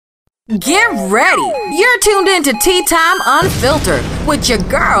Get ready! You're tuned in to Tea Time Unfiltered with your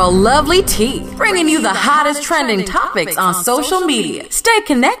girl, Lovelyti, bringing you the hottest trending topics on social media. Stay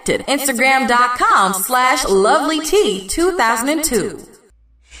connected. Instagram.com/Lovelyti2002.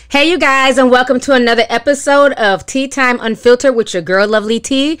 Hey you guys, and welcome to another episode of Tea Time Unfiltered with your girl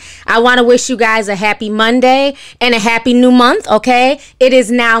Lovelyti. I want to wish you guys a happy Monday and a happy new month, okay? It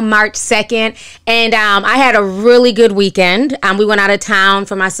is now March 2nd, and I had a really good weekend. We went out of town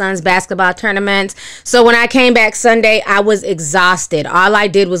for my son's basketball tournament, so when I came back Sunday, I was exhausted. All I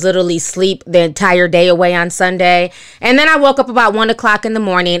did was literally sleep the entire day away on Sunday, and then I woke up about 1 o'clock in the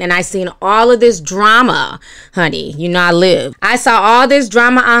morning, and I seen all of this drama, honey. You know I live. I saw all this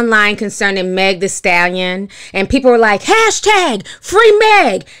drama online concerning Meg the Stallion, and people were like, hashtag free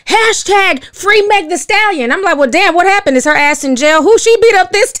Meg, hashtag free Meg the Stallion. I'm like, well, damn, what happened? Is her ass in jail? Who she beat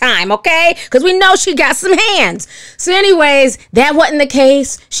up this time, okay? Because we know she got some hands. So anyways, that wasn't the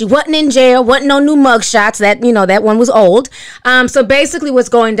case. She wasn't in jail, wasn't no new mug shots. That, you know, that one was old. So basically what's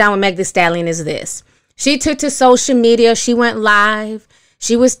going down with Meg the Stallion is this. She took to social media. She went live.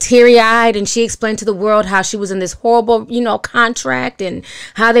 She was teary-eyed, and she explained to the world how she was in this horrible, contract, and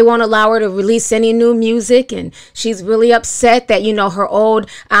how they won't allow her to release any new music. And she's really upset that, her old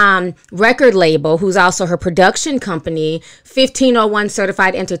record label, who's also her production company, 1501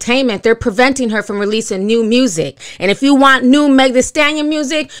 Certified Entertainment, they're preventing her from releasing new music. And if you want new Meg the Stallion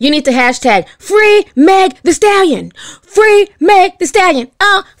music, you need to hashtag free Meg the Stallion. Free Meg the Stallion.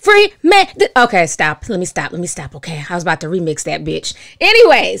 Free Meg. Okay, stop. Let me stop. Okay, I was about to remix that bitch.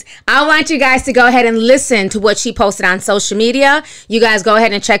 Anyways, I want you guys to go ahead and listen to what she posted on social media. You guys go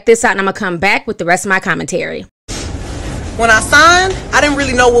ahead and check this out, and I'm going to come back with the rest of my commentary. When I signed, I didn't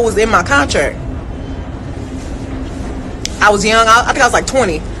really know what was in my contract. I was young. I think I was like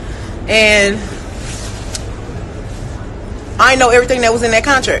 20. And I didn't know everything that was in that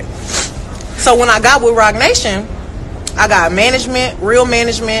contract. So when I got with Roc Nation, I got management, real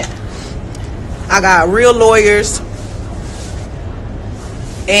management. I got real lawyers.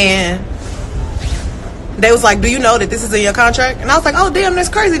 And they was like, do you know that this is in your contract? And I was like, oh, damn, that's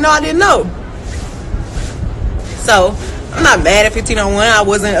crazy. No, I didn't know. So I'm not mad at 1501. I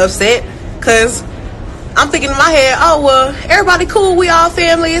wasn't upset because I'm thinking in my head, oh, well, everybody cool. We all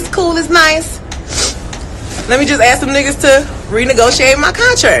family. It's cool. It's nice. Let me just ask some niggas to renegotiate my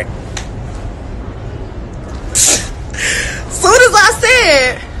contract. Soon as I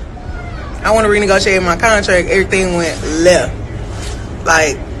said I want to renegotiate my contract, everything went left.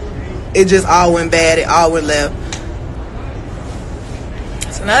 Like, it just all went bad. It all went left.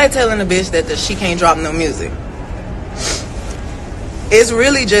 So now they're telling the bitch that she can't drop no music. It's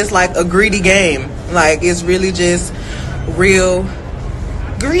really just like a greedy game. Like, it's really just real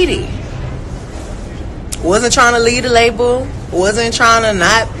greedy. Wasn't trying to lead a label. Wasn't trying to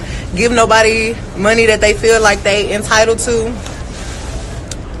not give nobody money that they feel like they entitled to.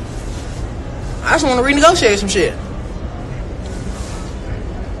 I just want to renegotiate some shit.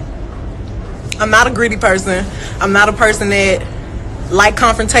 I'm not a greedy person. I'm not a person that like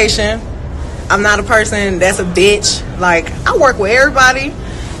confrontation. I'm not a person that's a bitch. Like, I work with everybody,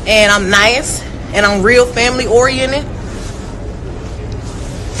 and I'm nice, and I'm real family oriented.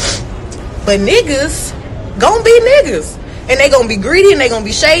 But niggas gonna be niggas, and they gonna be greedy, and they gonna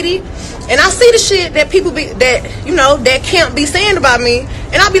be shady. And I see the shit that people that can't be saying about me,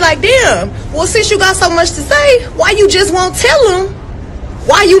 and I'll be like, damn, well, since you got so much to say, why you just won't tell them?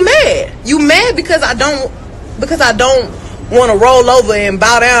 Why you mad? You mad because I don't want to roll over and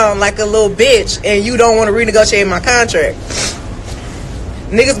bow down like a little bitch, and you don't want to renegotiate my contract.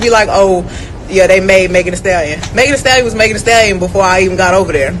 Niggas be like, oh, yeah, they made Megan Thee Stallion. Megan Thee Stallion was Megan Thee Stallion before I even got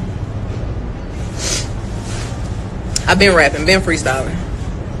over there. I've been rapping, been freestyling,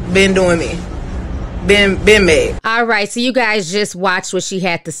 been doing me. Been Meg. All right, so you guys just watched what she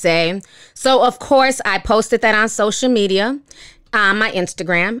had to say. So, of course, I posted that on social media, on my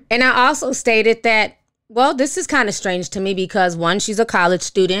Instagram. And I also stated that, well, this is kind of strange to me because, one, she's a college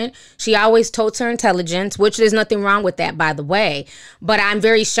student. She always totes her intelligence, which there's nothing wrong with that, by the way. But I'm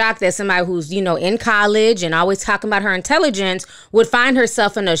very shocked that somebody who's, in college and always talking about her intelligence would find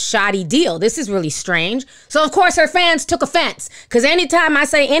herself in a shoddy deal. This is really strange. So, of course, her fans took offense because anytime I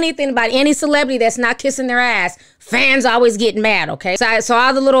say anything about any celebrity that's not kissing their ass, fans always get mad, okay? So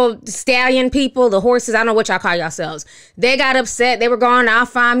all the little stallion people, the horses, I don't know what y'all call yourselves, they got upset. They were going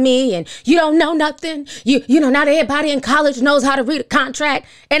off on me, and you don't know nothing. Not everybody in college knows how to read a contract.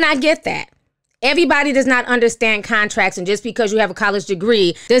 And I get that. Everybody does not understand contracts, and just because you have a college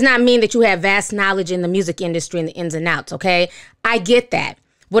degree does not mean that you have vast knowledge in the music industry and the ins and outs, okay? I get that.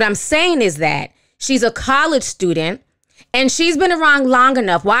 What I'm saying is that she's a college student And she's been around long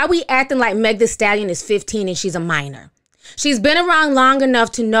enough. Why are we acting like Meg Thee Stallion is 15 and she's a minor? She's been around long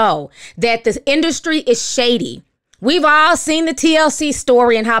enough to know that the industry is shady. We've all seen the TLC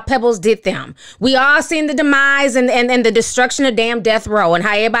story and how Pebbles did them. We all seen the demise and the destruction of damn Death Row and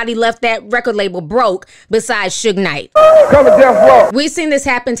how everybody left that record label broke besides Suge Knight. We've seen this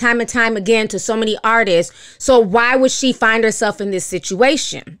happen time and time again to so many artists. So why would she find herself in this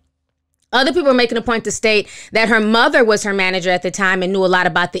situation? Other people are making a point to state that her mother was her manager at the time and knew a lot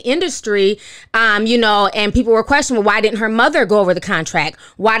about the industry, and people were questioning, well, why didn't her mother go over the contract?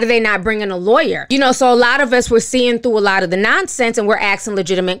 Why did they not bring in a lawyer? So a lot of us were seeing through a lot of the nonsense and we're asking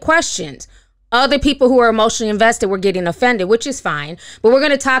legitimate questions. Other people who are emotionally invested were getting offended, which is fine. But we're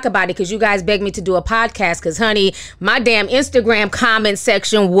going to talk about it because you guys begged me to do a podcast because, honey, my damn Instagram comment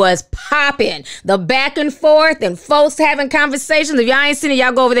section was popping. The back and forth and folks having conversations. If y'all ain't seen it,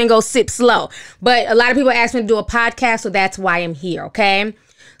 y'all go over there and go sip slow. But a lot of people asked me to do a podcast, so that's why I'm here, okay?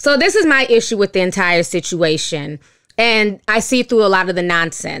 So this is my issue with the entire situation. And I see through a lot of the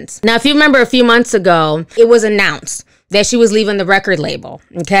nonsense. Now, if you remember a few months ago, it was announced that she was leaving the record label,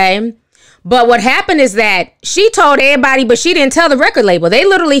 okay? But what happened is that she told everybody, but she didn't tell the record label. They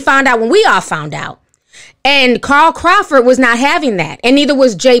literally found out when we all found out. And Carl Crawford was not having that. And neither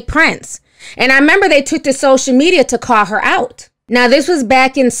was Jay Prince. And I remember they took to social media to call her out. Now, this was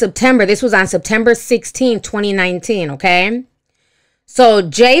back in September. This was on September 16, 2019, okay? So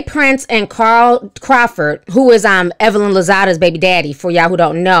Jay Prince and Carl Crawford, who is Evelyn Lozada's baby daddy, for y'all who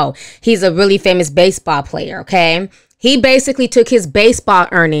don't know, he's a really famous baseball player, okay? He basically took his baseball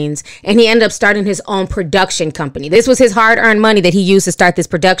earnings and he ended up starting his own production company. This was his hard-earned money that he used to start this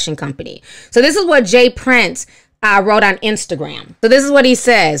production company. So this is what Jay Prince wrote on Instagram. So this is what he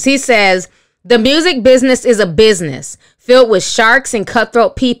says. He says, the music business is a business filled with sharks and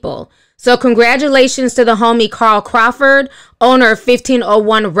cutthroat people. So congratulations to the homie Carl Crawford, owner of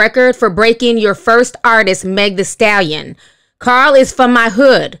 1501 Record, for breaking your first artist, Meg Thee Stallion. Carl is from my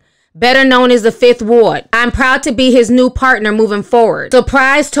hood, better known as the Fifth Ward. I'm proud to be his new partner moving forward.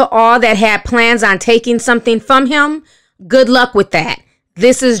 Surprise to all that had plans on taking something from him. Good luck with that.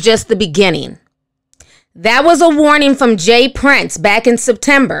 This is just the beginning. That was a warning from Jay Prince back in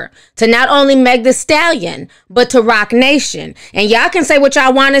September to not only Meg Thee Stallion, but to Rock Nation. And y'all can say what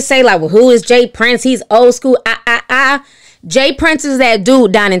y'all want to say, like, well, who is Jay Prince? He's old school. Jay Prince is that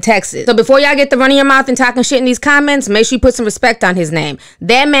dude down in Texas. So before y'all get to running your mouth and talking shit in these comments, make sure you put some respect on his name.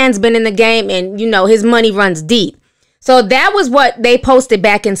 That man's been in the game and, his money runs deep. So that was what they posted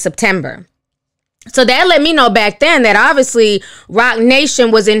back in September. So that let me know back then that obviously Rock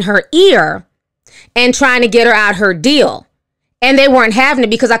Nation was in her ear and trying to get her out her deal. And they weren't having it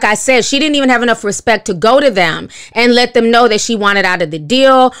because, like I said, she didn't even have enough respect to go to them and let them know that she wanted out of the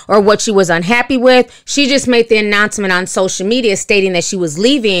deal or what she was unhappy with. She just made the announcement on social media stating that she was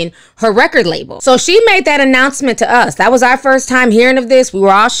leaving her record label. So she made that announcement to us. That was our first time hearing of this. We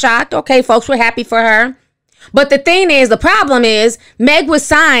were all shocked. Okay, folks were happy for her. But the thing is, the problem is, Meg was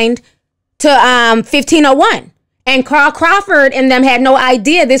signed to 1501. And Carl Crawford and them had no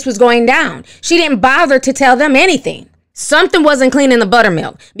idea this was going down. She didn't bother to tell them anything. Something wasn't clean in the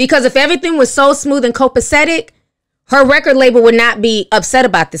buttermilk, because if everything was so smooth and copacetic, her record label would not be upset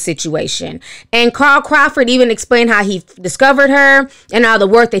about the situation. And Carl Crawford even explained how he discovered her and all the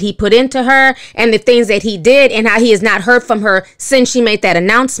work that he put into her and the things that he did and how he has not heard from her since she made that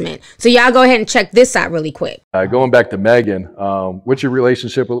announcement. So y'all go ahead and check this out really quick. Going back to Megan, what's your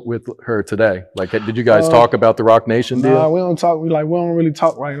relationship with her today? Like, did you guys talk about the Rock Nation deal? Nah, we don't talk. We don't really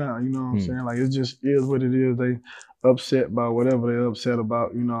talk right now. You know what I'm saying? Like, it just is what it is. They upset by whatever they're upset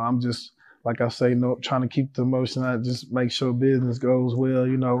about. I'm just, like I say, trying to keep the emotion out, just make sure business goes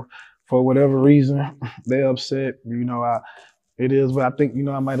well, for whatever reason they're upset. It is, but I think,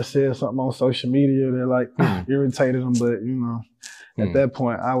 I might have said something on social media that like irritated them, but at that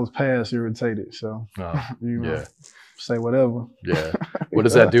point I was past irritated. So, say whatever. Yeah. What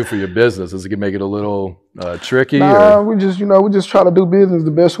does that do for your business? Does it make it a little tricky? Nah, we just try to do business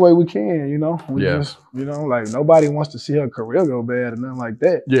the best way we can, We just, like nobody wants to see her career go bad and nothing like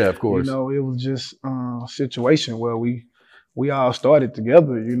that. Yeah, of course. It was just a situation where we all started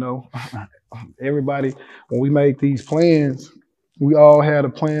together, Everybody, when we made these plans, we all had a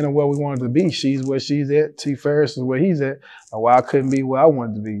plan of where we wanted to be. She's where she's at. T. Ferris is where he's at. And why I couldn't be where I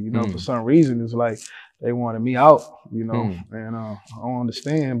wanted to be, For some reason, it's like they wanted me out, and I don't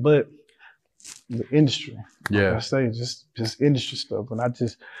understand. But the industry, like I say, just industry stuff, and I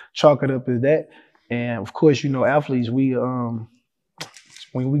just chalk it up as that. And of course, athletes, we when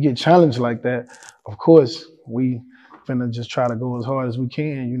we get challenged like that, of course, we finna just try to go as hard as we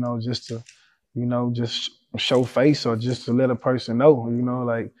can, just to, just show face or just to let a person know, you know,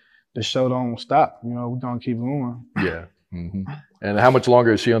 like the show don't stop. You know, we're gonna keep going. Yeah. And how much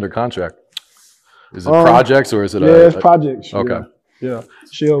longer is she under contract? Is it projects or is it? Yeah, it's projects. Okay. Yeah.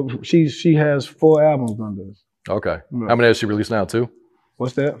 She has 4 albums under us. Okay. How many has she released now? 2?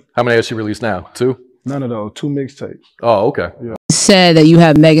 What's that? How many has she released now? 2? None of those. 2 mixtapes. Oh, okay. Yeah. Said that you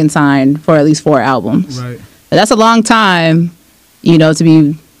have Megan signed for at least 4 albums. Right. That's a long time, you know, to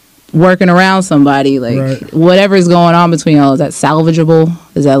be working around somebody. Like whatever's going on between y'all, is that salvageable?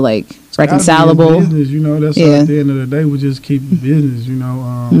 Is that like reconcilable? Business, you know, that's at the end of the day, we just keep business, you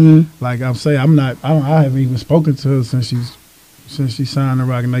know. Like I'm saying, I haven't even spoken to her since she signed the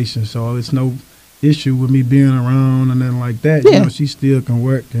Rock Nation, so it's no issue with me being around and nothing like that. You know, she still can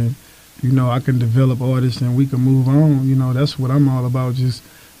work, and you know, I can develop artists and we can move on. You know, that's what I'm all about, just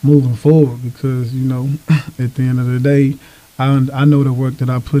moving forward, because you know, at the end of the day, I know the work that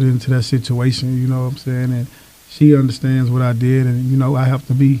I put into that situation. You know what I'm saying, and she understands what I did, and you know, I have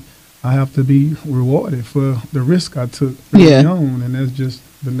to be rewarded for the risk I took early on, and that's just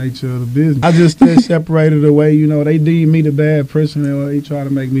the nature of the business. I just separated away. You know, they deem me the bad person, and they try to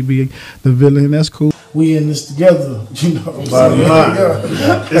make me be the villain. That's cool. We in this together, you know. Bottom line.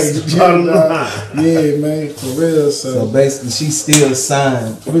 Yeah, man, for real. So basically, she's still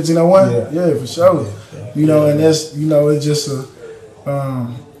signed. But you know what? Yeah, for sure. You know, and that's, you know, it's just a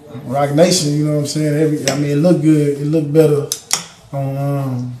Rock Nation. You know what I'm saying? I mean, it looked good. It looked better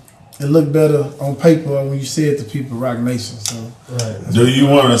on. It looked better on paper when you say it to people, Rock Nation. So, do you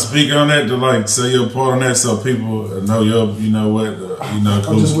want to speak on that, to like say your part on that, so people know you know what, you know,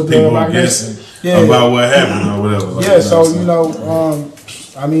 just with people Rock guessing Nation. about what happened or whatever. Like, yeah, so you know,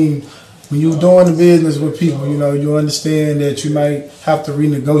 I mean, when you're doing the business with people, you know, you understand that you might have to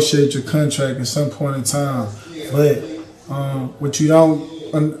renegotiate your contract at some point in time. But what you don't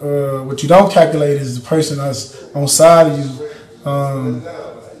calculate is the person that's on side of you.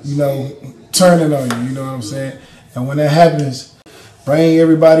 You know, turning on you, you know what I'm saying? And when that happens, bring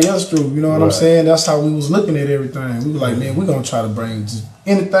everybody else through, you know what I'm saying? That's how we was looking at everything. We were like, man, we're going to try to bring just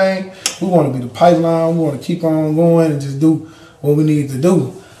anything. We want to be the pipeline. We want to keep on going and just do what we need to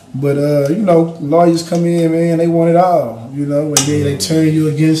do. But, you know, lawyers come in, man, they want it all, you know, and then they turn you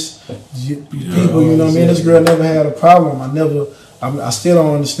against people, you know what I mean? This girl never had a problem. I still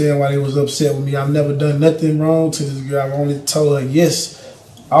don't understand why they was upset with me. I've never done nothing wrong to this girl. I've only told her yes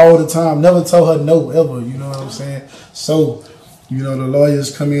all the time. Never told her no ever, you know what I'm saying? So, you know, the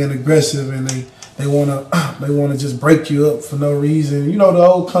lawyers come in aggressive and they wanna just break you up for no reason. You know, the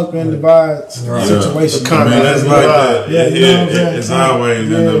old conquer and divide situation. I mean, it's like that. It's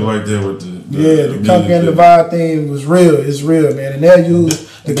always end up like that with the conquer and divide thing was real. It's real, man. And they'll use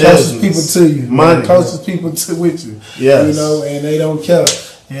the closest people to you, the closest people with you. Yes. You know, and they don't care.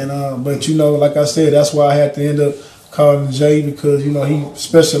 And but you know, like I said, that's why I had to end up calling Jay, because you know he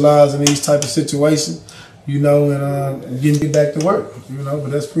specializes in these type of situations, you know, and getting me back to work, you know.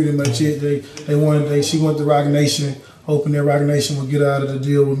 But that's pretty much it. She went to Rock Nation, hoping that Rock Nation would get out of the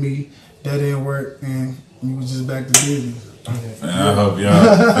deal with me. That didn't work, and we was just back to business. Man, I hope y'all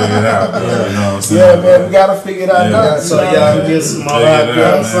figure it out. You know what I'm saying? Yeah, man, we gotta figure it out now. So y'all get some more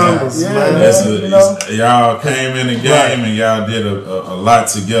y'all came in the game and y'all did a lot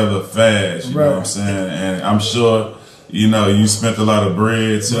together fast. You know what I'm saying? And I'm sure, you know, you spent a lot of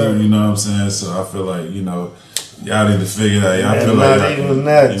bread too. You know what I'm saying? So I feel like, you know, y'all need to figure it out. Y'all feel like not even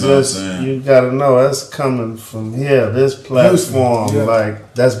that. Just you gotta know that's coming from here. This platform,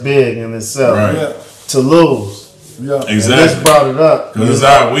 like that's big in itself. Right. To lose. Yeah, exactly. And this brought it up because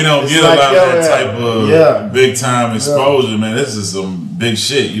we don't get like a lot of that type of big time exposure, man. This is some big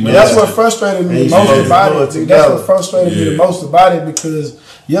shit. You know, that's what frustrated me most about it. That's what frustrated me the most about it, because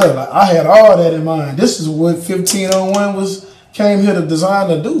like I had all that in mind. This is what 1501 came here to design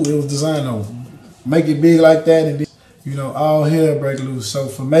to do. It was designed to make it big like that, and you know, all hell break loose. So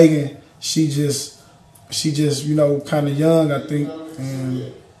for Megan, she just you know, kind of young, I think,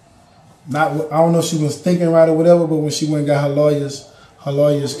 and. I don't know if she was thinking right or whatever, but when she went and got her lawyers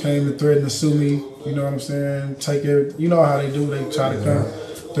came and threatened to sue me. You know what I'm saying? You know how they do. They try to come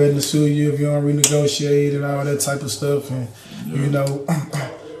threaten to sue you if you don't renegotiate and all that type of stuff. And, you know,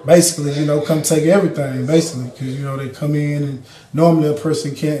 basically, you know, come take everything, basically. Because, you know, they come in and normally a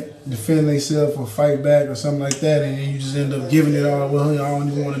person can't defend themselves or fight back or something like that. And then you just end up giving it all. Well, I don't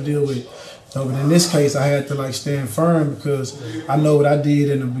even want to deal with it. So, but in this case, I had to like stand firm, because I know what I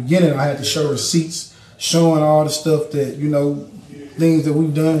did in the beginning. I had to show receipts showing all the stuff that, you know, things that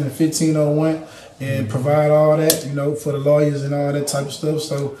we've done in 1501, and provide all that, you know, for the lawyers and all that type of stuff.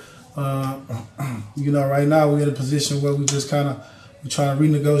 So, you know, right now we're in a position where we just kind of We're trying to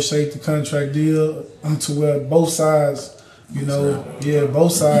renegotiate the contract deal to where both sides, you know,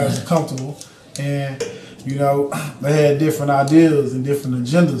 both sides are comfortable. And, you know, they had different ideas and different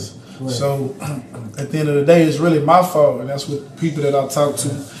agendas. Right. So at the end of the day, it's really my fault. And that's what people that I talk to,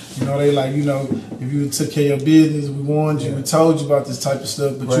 you know, they like, you know, if you took care of your business, we warned you, we told you about this type of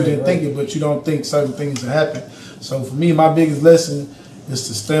stuff, but you didn't think it, but you don't think certain things will happen. So for me, my biggest lesson is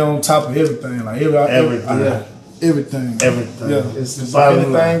to stay on top of everything. Like everything. Everything. Yeah. It's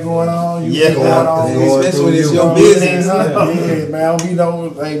anything going on, you get going on. Especially when it's your business. Yeah, man. Don't be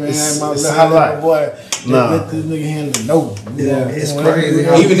no, hey, man, my boy. Let this nigga handle it. No. Yeah, it's crazy.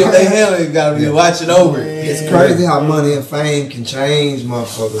 Even if they handle it, you gotta be watching over it. It's crazy how money and fame can change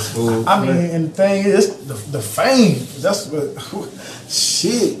motherfuckers, fool. I mean, and the thing is, the fame. That's what,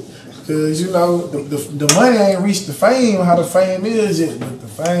 shit. Because, you know, the money ain't reached the fame, how the fame is yet, but the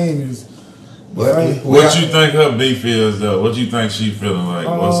fame is. What you think her beef is, though? What you think she feeling like?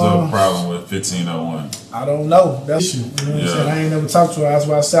 What's her problem with 1501? I don't know. That's you. You know what I'm saying? I ain't never talked to her. That's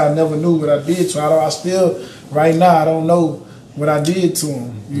why I said I never knew what I did to her. I still, right now, I don't know what I did to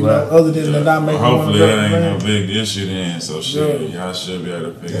him. You know, other than not making hopefully that ain't no big issue then. So shit, y'all should be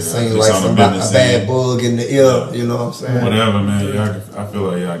able to figure it out. Seems like a bad bug in the ear. You know what I'm saying? Whatever, man. I feel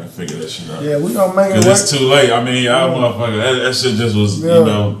like y'all can figure that shit out. Yeah, we gonna make it work. Because it's too late. I mean, y'all motherfucker, that shit just was, you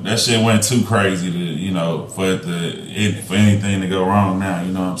know, that shit went too crazy to, you know, for anything to go wrong now.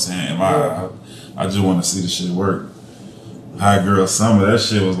 You know what I'm saying? I just want to see the shit work. High Girl Summer, that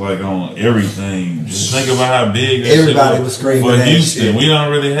shit was like on everything. Just think about how big that everybody shit was screaming for that Houston. Shit. We don't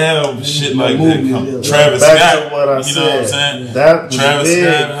really have shit like that. Travis Scott, what I you said. know what I'm saying? That was Travis big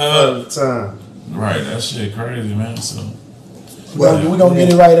Scott, time. Right, that shit crazy, man. So we gonna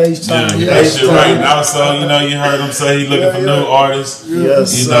get it right each time. Yeah, that shit right. And also, you know, you heard him say he looking for new artists.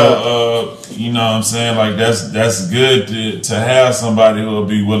 Yes, you know what I'm saying? Like that's good to have somebody who will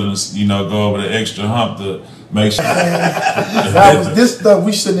be willing to, you know, go over the extra hump to make sure. This stuff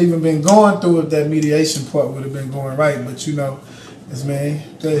we shouldn't even been going through if that mediation part would have been going right. But you know, it's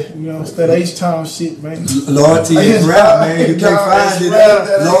it's that H-Town shit, man. Loyalty is rap, man. You can't find it.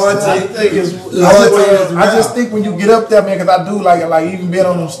 Loyalty. I just think when you get up there, man, because I do like even being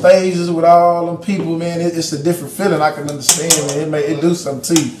on them stages with all them people, man, it's a different feeling. I can understand, man. It do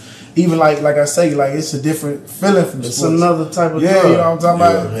something to you. Even like I say, like it's a different feeling from sports. It's another type of drug. You know what I'm talking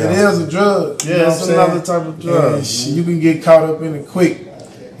about? It is a drug. Yeah, it's another type of drug. And you can get caught up in it quick.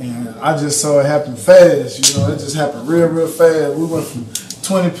 And I just saw it happen fast. You know, it just happened real fast. We went from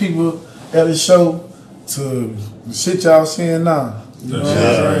 20 people at the show to the shit y'all seeing now. You know what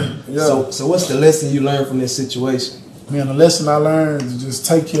I'm saying? So what's the lesson you learned from this situation? Man, the lesson I learned is just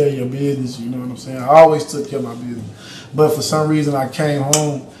take care of your business. You know what I'm saying? I always took care of my business. But for some reason, I came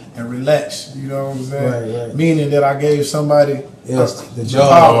home and relaxed, you know what I'm saying? Right. Meaning that I gave somebody the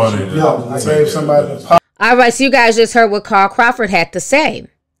job. I gave somebody the power. All right, so you guys just heard what Carl Crawford had to say.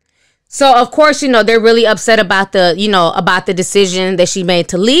 So of course, you know, they're really upset about the decision that she made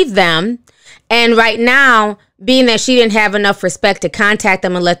to leave them. And right now, being that she didn't have enough respect to contact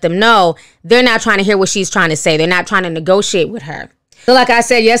them and let them know, they're not trying to hear what she's trying to say. They're not trying to negotiate with her. So like I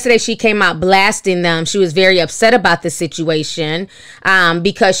said yesterday, she came out blasting them. She was very upset about the situation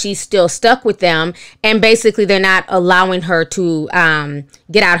because she's still stuck with them. And basically, they're not allowing her to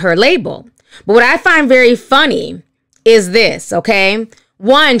get out her label. But what I find very funny is this, okay?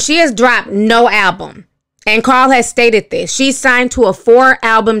 One, she has dropped no album. And Carl has stated this. She's signed to a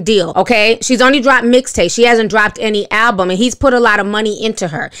 4-album deal, okay? She's only dropped mixtapes. She hasn't dropped any album. And he's put a lot of money into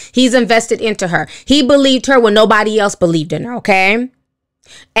her. He's invested into her. He believed her when nobody else believed in her, okay?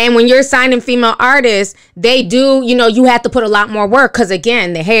 And when you're signing female artists, they do, you know, you have to put a lot more work because,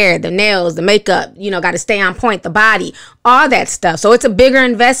 again, the hair, the nails, the makeup, you know, got to stay on point, the body, all that stuff. So it's a bigger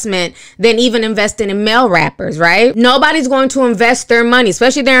investment than even investing in male rappers, right? Nobody's going to invest their money,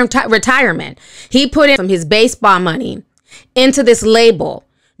 especially their retirement. He put in from his baseball money into this label.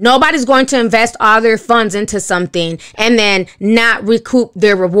 Nobody's going to invest all their funds into something and then not recoup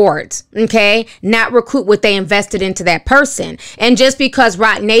their rewards, okay? Not recoup what they invested into that person. And just because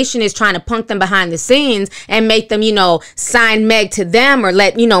Roc Nation is trying to punk them behind the scenes and make them, you know, sign Meg to them or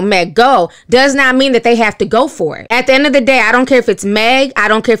let, you know, Meg go, does not mean that they have to go for it. At the end of the day, I don't care if it's Meg, I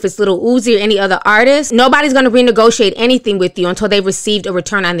don't care if it's Lil Uzi or any other artist. Nobody's going to renegotiate anything with you until they've received a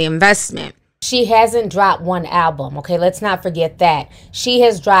return on the investment. She hasn't dropped one album, okay? Let's not forget that. She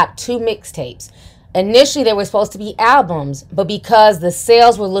has dropped 2 mixtapes. Initially, they were supposed to be albums, but because the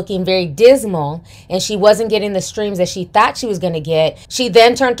sales were looking very dismal and she wasn't getting the streams that she thought she was going to get, she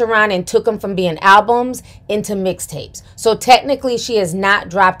then turned around and took them from being albums into mixtapes. So technically, she has not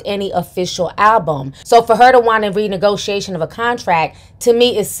dropped any official album. So for her to want a renegotiation of a contract, to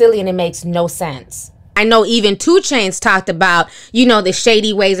me, is silly and it makes no sense. I know even 2 Chainz talked about, you know, the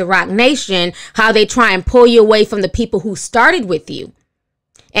shady ways of Roc Nation, how they try and pull you away from the people who started with you.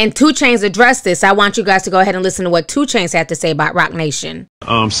 And 2 Chainz addressed this. I want you guys to go ahead and listen to what 2 Chainz had to say about Roc Nation.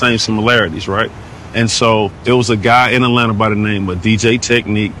 Same similarities, right? And so there was a guy in Atlanta by the name of DJ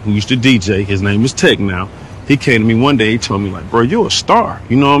Technique who used to DJ. His name is Tech now. He came to me one day, he told me like, bro, you're a star.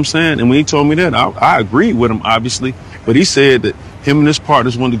 You know what I'm saying? And when he told me that, I agreed with him, obviously. But he said that him and his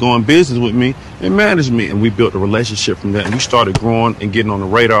partners wanted to go in business with me and manage me. And we built a relationship from that. And we started growing and getting on the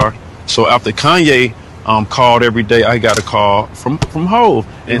radar. So after Kanye called every day, I got a call from Hov.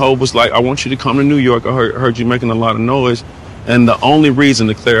 And Hov was like, I want you to come to New York. I heard you making a lot of noise. And the only reason,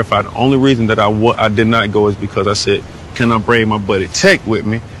 to clarify, the only reason that I did not go is because I said, can I bring my buddy Tech with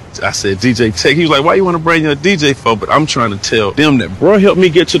me? I said, DJ Tech. He was like, why you want to bring your DJ for? But I'm trying to tell them that, bro, help me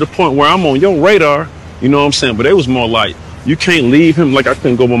get to the point where I'm on your radar. You know what I'm saying? But it was more like, you can't leave him. Like, I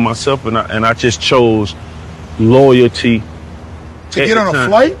couldn't go by myself. And I just chose loyalty. To get on a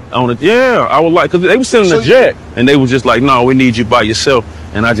flight? Yeah, I was like, because they were sending a jet, and they was just like, no, we need you by yourself.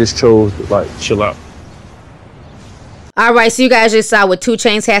 And I just chose to, like, chill out. All right, so you guys just saw what 2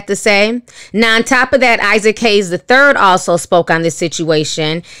 Chainz had to say. Now, on top of that, Isaac Hayes III also spoke on this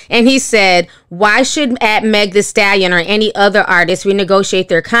situation, and he said, why should Meg Thee Stallion or any other artist renegotiate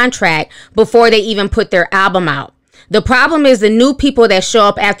their contract before they even put their album out? The problem is the new people that show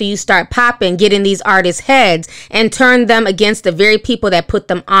up after you start popping, get in these artists' heads and turn them against the very people that put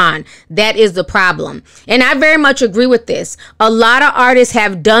them on. That is the problem. And I very much agree with this. A lot of artists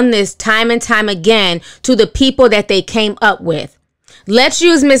have done this time and time again to the people that they came up with. Let's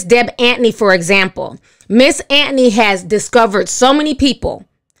use Miss Deb Antony, for example. Miss Antony has discovered so many people.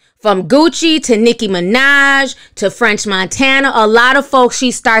 From Gucci to Nicki Minaj to French Montana, a lot of folks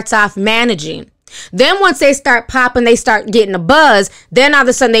she starts off managing. Then once they start popping, they start getting a buzz, then all of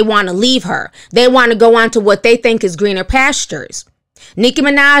a sudden they want to leave her. They want to go on to what they think is greener pastures. Nicki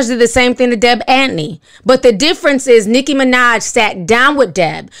Minaj did the same thing to Deb Antony. But the difference is Nicki Minaj sat down with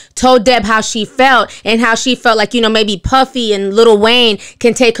Deb, told Deb how she felt and how she felt like, you know, maybe Puffy and Lil Wayne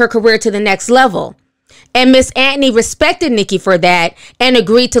can take her career to the next level. And Miss Antony respected Nicki for that and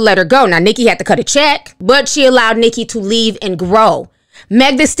agreed to let her go. Now, Nicki had to cut a check, but she allowed Nicki to leave and grow.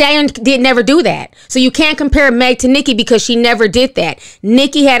 Meg Thee Stallion did never do that. So you can't compare Meg to Nicki because she never did that.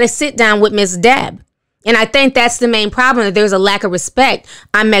 Nicki had a sit down with Miss Deb. And I think that's the main problem, that there's a lack of respect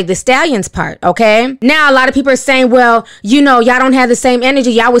on Meg Thee Stallion's part, okay? Now, a lot of people are saying, well, you know, y'all don't have the same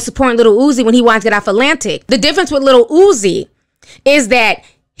energy. Y'all was supporting Lil Uzi when he wanted to get off Atlantic. The difference with Lil Uzi is that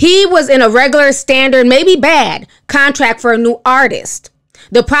he was in a regular, standard, maybe bad contract for a new artist.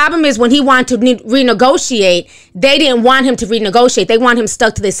 The problem is when he wanted to renegotiate, they didn't want him to renegotiate. They want him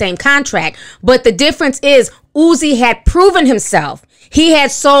stuck to the same contract. But the difference is Uzi had proven himself. He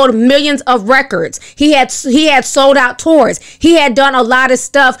had sold millions of records. He had sold out tours. He had done a lot of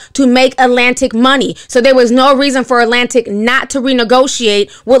stuff to make Atlantic money. So there was no reason for Atlantic not to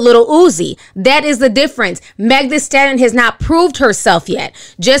renegotiate with Lil Uzi. That is the difference. Meg Thee Stallion has not proved herself yet.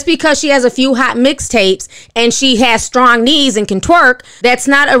 Just because she has a few hot mixtapes and she has strong knees and can twerk, that's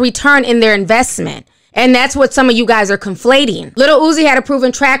not a return in their investment. And that's what some of you guys are conflating. Lil Uzi had a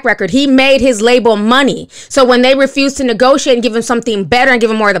proven track record. He made his label money. So when they refused to negotiate and give him something better and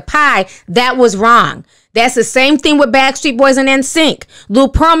give him more of the pie, that was wrong. That's the same thing with Backstreet Boys and NSYNC. Lil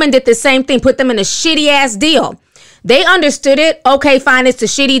Pearlman did the same thing, put them in a shitty ass deal. They understood it. Okay, fine, it's a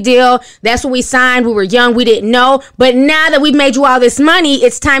shitty deal. That's what we signed. We were young. We didn't know. But now that we've made you all this money,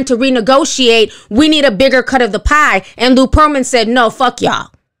 it's time to renegotiate. We need a bigger cut of the pie. And Lil Pearlman said, no, fuck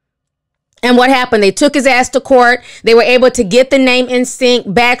y'all. And what happened? They took his ass to court. They were able to get the name NSYNC,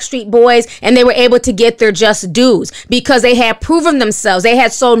 Backstreet Boys, and they were able to get their just dues because they had proven themselves. They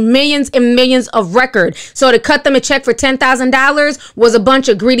had sold millions and millions of records. So to cut them a check for $10,000 was a bunch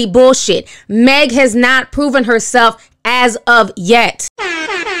of greedy bullshit. Meg has not proven herself as of yet.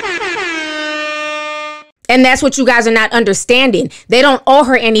 And that's what you guys are not understanding. They don't owe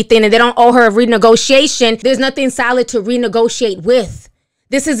her anything and they don't owe her a renegotiation. There's nothing solid to renegotiate with.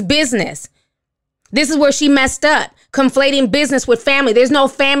 This is business. This is where she messed up, conflating business with family. There's no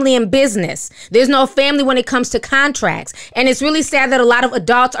family in business. There's no family when it comes to contracts. And it's really sad that a lot of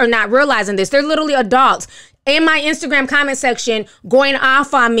adults are not realizing this. They're literally adults. in my Instagram comment section going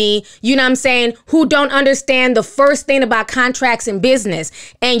off on me, you know what I'm saying, who don't understand the first thing about contracts and business,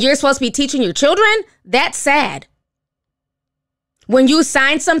 and you're supposed to be teaching your children? That's sad. When you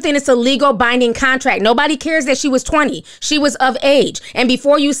sign something, it's a legal binding contract. Nobody cares that she was 20. She was of age. And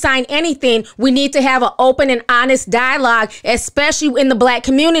before you sign anything, we need to have an open and honest dialogue, especially in the Black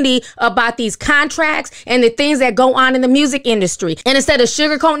community, about these contracts and the things that go on in the music industry. And instead of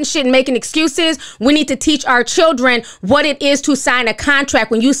sugarcoating shit and making excuses, we need to teach our children what it is to sign a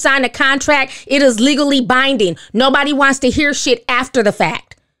contract. When you sign a contract, it is legally binding. Nobody wants to hear shit after the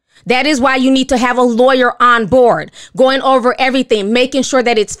fact. That is why you need to have a lawyer on board, going over everything, making sure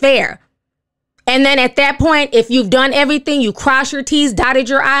that it's fair. And then at that point, if you've done everything, you cross your T's, dotted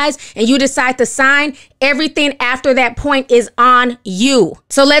your I's, and you decide to sign, everything after that point is on you.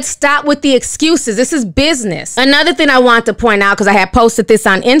 So let's stop with the excuses. This is business. Another thing I want to point out, because I have posted this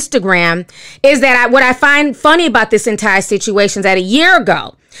on Instagram, is that what I find funny about this entire situation is that a year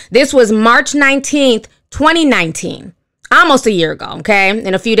ago, this was March 19th, 2019. Almost a year ago, okay?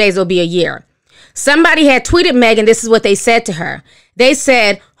 In a few days, it'll be a year. Somebody had tweeted Megan, this is what they said to her. They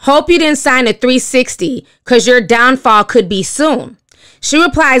said, hope you didn't sign a 360 because your downfall could be soon. She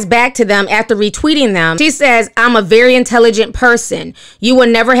replies back to them after retweeting them. She says, I'm a very intelligent person. You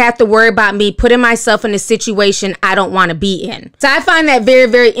will never have to worry about me putting myself in a situation I don't want to be in. So I find that very,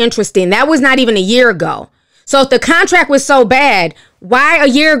 very interesting. That was not even a year ago. So if the contract was so bad, why a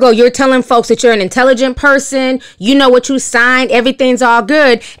year ago you're telling folks that you're an intelligent person, you know what you signed, everything's all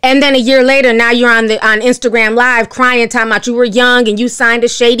good, and then a year later now you're on Instagram Live crying, talking about you were young and you signed a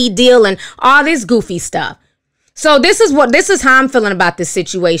shady deal and all this goofy stuff. So this is how I'm feeling about this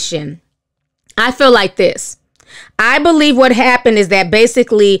situation. I feel like this. I believe what happened is that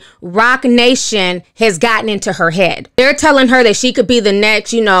basically Roc Nation has gotten into her head. They're telling her that she could be the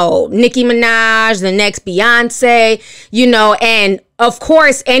next, Nicki Minaj, the next Beyonce, and of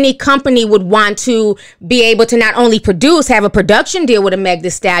course, any company would want to be able to not only have a production deal with a Meg Thee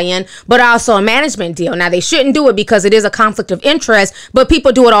Stallion, but also a management deal. Now, they shouldn't do it because it is a conflict of interest, but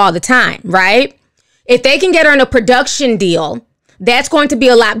people do it all the time, right? If they can get her in a production deal, that's going to be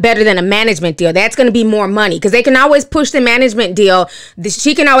a lot better than a management deal. That's going to be more money because they can always push the management deal.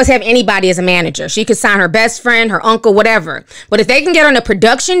 She can always have anybody as a manager. She could sign her best friend, her uncle, whatever. But if they can get her on a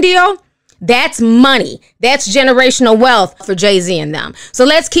production deal, that's money. That's generational wealth for Jay-Z and them. So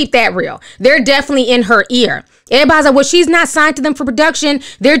let's keep that real. They're definitely in her ear. Everybody's like, well, she's not signed to them for production.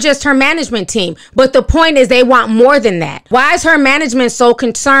 They're just her management team. But the point is they want more than that. Why is her management so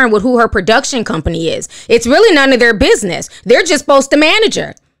concerned with who her production company is? It's really none of their business. They're just supposed to manage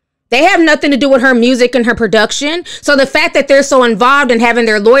her. They have nothing to do with her music and her production. So the fact that they're so involved in having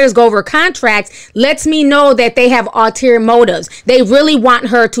their lawyers go over contracts lets me know that they have ulterior motives. They really want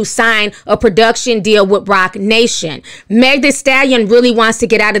her to sign a production deal with Roc Nation. Meg Thee Stallion really wants to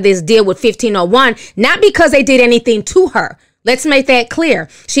get out of this deal with 1501, not because they did anything to her. Let's make that clear.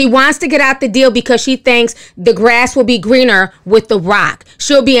 She wants to get out the deal because she thinks the grass will be greener with The Rock.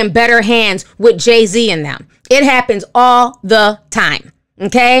 She'll be in better hands with Jay-Z and them. It happens all the time.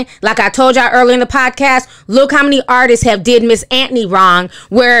 Okay, like I told y'all earlier in the podcast, look how many artists have did Miss Anthony wrong,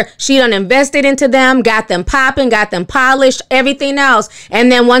 where she done invested into them, got them popping, got them polished, everything else.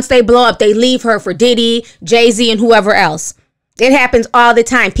 And then once they blow up, they leave her for Diddy, Jay-Z, and whoever else. It happens all the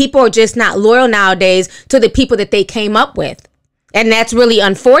time. People are just not loyal nowadays to the people that they came up with. And that's really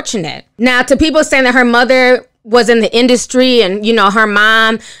unfortunate. Now, to people saying that her mother was in the industry and, her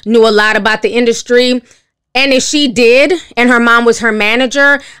mom knew a lot about the industry, and if she did, and her mom was her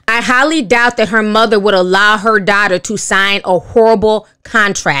manager, I highly doubt that her mother would allow her daughter to sign a horrible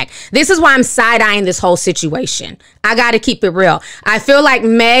contract. This is why I'm side-eyeing this whole situation. I got to keep it real. I feel like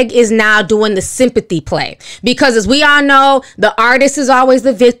Meg is now doing the sympathy play because, as we all know, the artist is always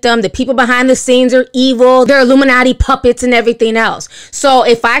the victim. The people behind the scenes are evil. They're Illuminati puppets and everything else. So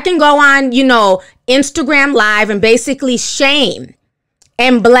if I can go on, Instagram Live and basically shame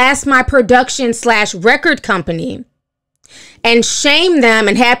and blast my production/record company and shame them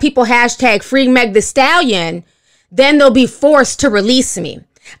and have people hashtag free Meg Thee Stallion, then they'll be forced to release me.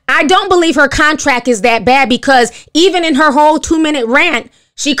 I don't believe her contract is that bad because even in her whole 2-minute rant,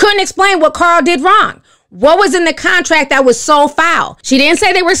 she couldn't explain what Carl did wrong. What was in the contract that was so foul? She didn't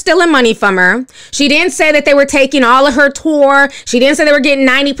say they were stealing money from her. She didn't say that they were taking all of her tour. She didn't say they were getting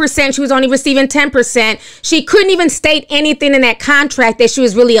 90%. She was only receiving 10%. She couldn't even state anything in that contract that she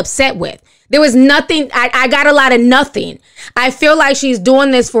was really upset with. There was nothing. I got a lot of nothing. I feel like she's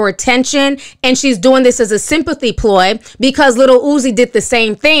doing this for attention and she's doing this as a sympathy ploy because Lil Uzi did the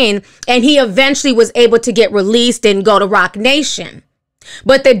same thing and he eventually was able to get released and go to Roc Nation.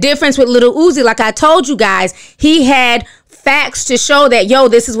 But the difference with Lil Uzi, like I told you guys, he had facts to show that, yo,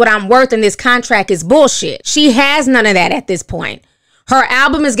 this is what I'm worth and this contract is bullshit. She has none of that at this point. Her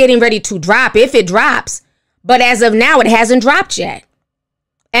album is getting ready to drop, if it drops. But as of now, it hasn't dropped yet.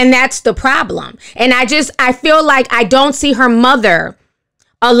 And that's the problem. And I feel like I don't see her mother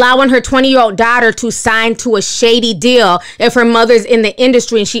allowing her 20-year-old daughter to sign to a shady deal if her mother's in the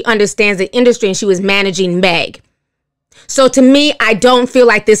industry and she understands the industry and she was managing Meg. So to me, I don't feel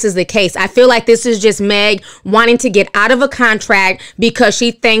like this is the case. I feel like this is just Meg wanting to get out of a contract because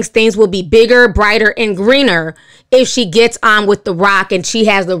she thinks things will be bigger, brighter, and greener if she gets on with The Rock and she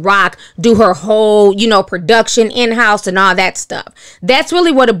has The Rock do her whole, production in-house and all that stuff. That's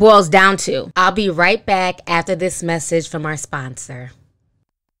really what it boils down to. I'll be right back after this message from our sponsor.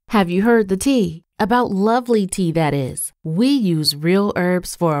 Have you heard the tea? About Lovelyti, that is. We use real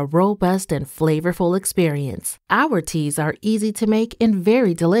herbs for a robust and flavorful experience. Our teas are easy to make and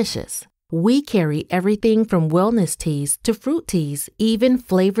very delicious. We carry everything from wellness teas to fruit teas, even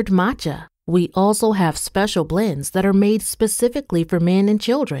flavored matcha. We also have special blends that are made specifically for men and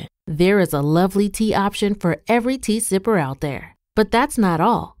children. There is a Lovelyti option for every tea sipper out there. But that's not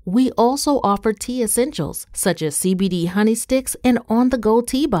all. We also offer tea essentials, such as CBD honey sticks and on-the-go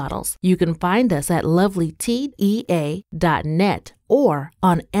tea bottles. You can find us at lovelytea.net or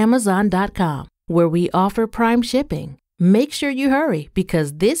on Amazon.com, where we offer prime shipping. Make sure you hurry,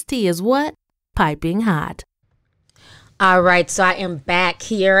 because this tea is what? Piping hot. All right, so I am back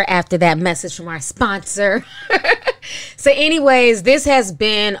here after that message from our sponsor. So anyways, this has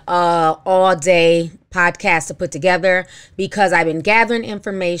been an all-day podcast to put together because I've been gathering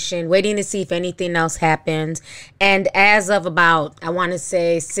information, waiting to see if anything else happens. And as of about, I want to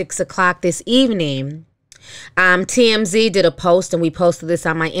say 6 o'clock this evening, TMZ did a post, and we posted this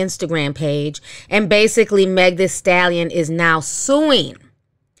on my Instagram page. And basically, Meg Thee Stallion is now suing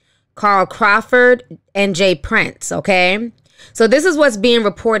Carl Crawford and Jay Prince, okay? So this is what's being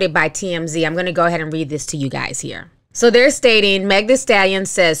reported by TMZ. I'm going to go ahead and read this to you guys here. So they're stating, Meg Thee Stallion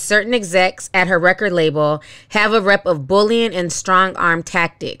says certain execs at her record label have a rep of bullying and strong-arm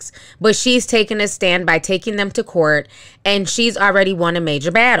tactics, but she's taken a stand by taking them to court, and she's already won a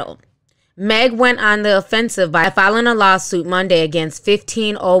major battle. Meg went on the offensive by filing a lawsuit Monday against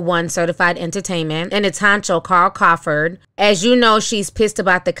 1501 Certified Entertainment and its honcho Carl Crawford. As you know, she's pissed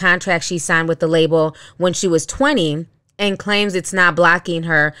about the contract she signed with the label when she was 20 and claims it's not blocking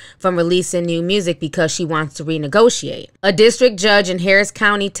her from releasing new music because she wants to renegotiate. A district judge in Harris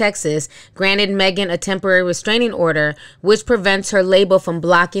County, Texas, granted Megan a temporary restraining order, which prevents her label from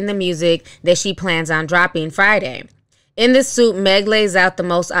blocking the music that she plans on dropping Friday. In this suit, Meg lays out the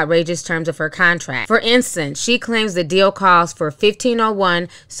most outrageous terms of her contract. For instance, she claims the deal calls for 1501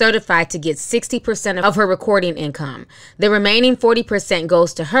 Certified to get 60% of her recording income. The remaining 40%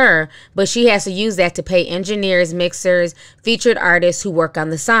 goes to her, but she has to use that to pay engineers, mixers, featured artists who work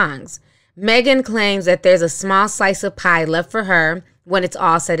on the songs. Megan claims that there's a small slice of pie left for her when it's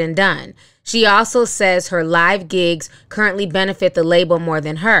all said and done. She also says her live gigs currently benefit the label more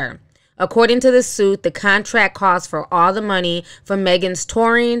than her. According to the suit, the contract calls for all the money from Megan's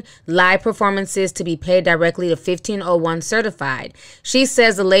touring, live performances to be paid directly to 1501 Certified. She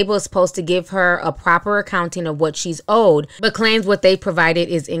says the label is supposed to give her a proper accounting of what she's owed, but claims what they provided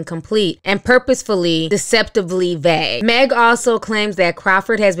is incomplete and purposefully, deceptively vague. Meg also claims that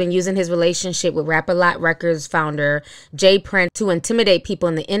Crawford has been using his relationship with Rap-A-Lot Records founder Jay Prince to intimidate people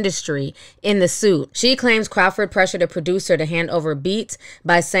in the industry in the suit. She claims Crawford pressured a producer to hand over beats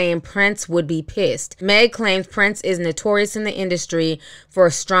by saying Prince would be pissed. Meg claims Prince is notorious in the industry for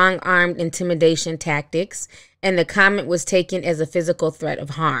strong-armed intimidation tactics, and the comment was taken as a physical threat of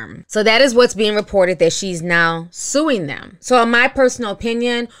harm. So that is what's being reported, that she's now suing them. So in my personal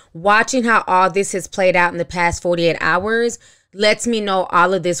opinion, watching how all this has played out in the past 48 hours lets me know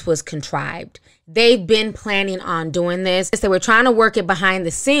all of this was contrived. They've been planning on doing this. They were trying to work it behind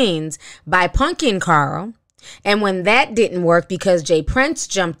the scenes by punking Carl. And when that didn't work because Jay Prince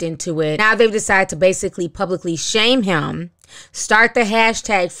jumped into it, now they've decided to basically publicly shame him, start the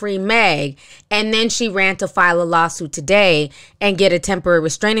hashtag Free Meg, and then she ran to file a lawsuit today and get a temporary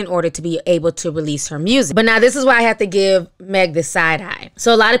restraining order to be able to release her music. But now this is why I have to give Meg the side eye.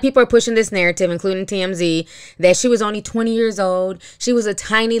 So a lot of people are pushing this narrative, including TMZ, that she was only 20 years old. She was a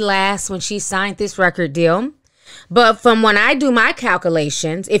tiny lass when she signed this record deal. But from when I do my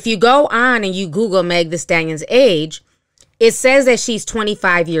calculations, if you go on and you Google Meg Thee Stallion's age, it says that she's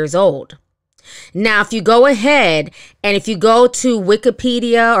 25 years old. Now, if you go ahead and if you go to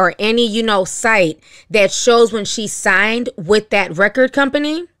Wikipedia or any, site that shows when she signed with that record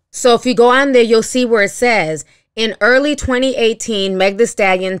company, so if you go on there, you'll see where it says In early 2018, Meg Thee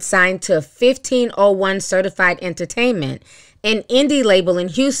Stallion signed to 1501 Certified Entertainment, an indie label in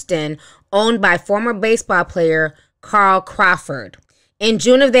Houston owned by former baseball player Carl Crawford. In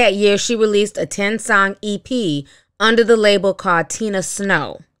June of that year, she released a 10-song EP under the label called Tina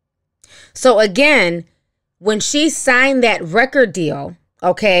Snow. So again, when she signed that record deal,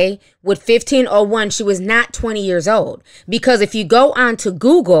 okay, with 1501, she was not 20 years old. Because if you go on to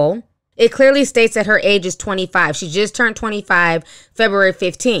Google, it clearly states that her age is 25. She just turned 25 February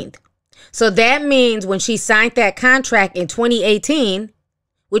 15th. So that means when she signed that contract in 2018,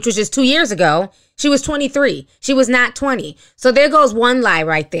 which was just 2 years ago, she was 23. She was not 20. So there goes one lie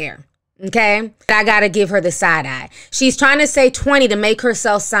right there. Okay, I got to give her the side eye. She's trying to say 20 to make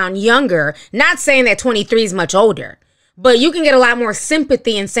herself sound younger, not saying that 23 is much older. But you can get a lot more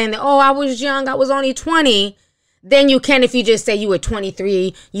sympathy in saying that, oh, I was young, I was only 20, than you can if you just say you were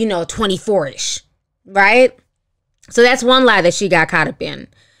 23, 24-ish, right? So that's one lie that she got caught up in.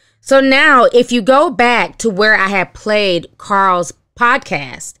 So now, if you go back to where I had played Carl's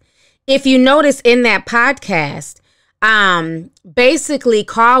podcast, if you notice in that podcast, basically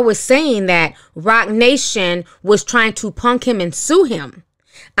Carl was saying that Roc Nation was trying to punk him and sue him.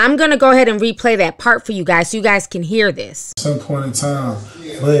 I'm going to go ahead and replay that part for you guys so you guys can hear this. At some point in time,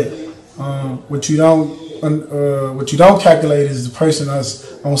 but what you don't calculate is the person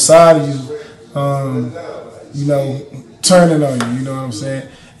that's on side of you, turning on you, you know what I'm saying?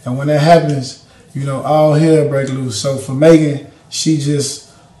 And when that happens, all hell break loose. So for Megan, she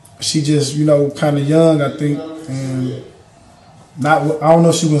just kind of young, I think, and I don't know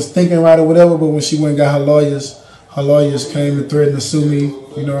if she was thinking right or whatever, but when she went and got her lawyers came and threatened to sue me,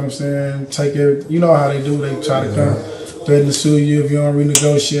 you know what I'm saying? You know how they do, they try to come threaten to sue you if you don't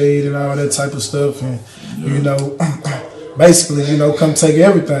renegotiate and all that type of stuff, and basically, come take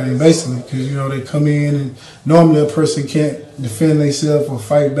everything, basically, because, they come in and normally a person can't defend themselves or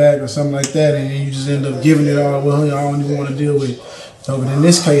fight back or something like that, and then you just end up giving it all, well, I don't even want to deal with it. So, but in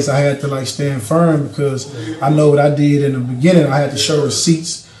this case, I had to stand firm because I know what I did in the beginning. I had to show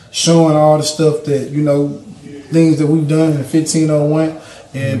receipts showing all the stuff that, things that we've done in 1501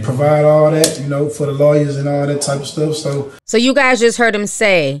 and provide all that, for the lawyers and all that type of stuff. So you guys just heard him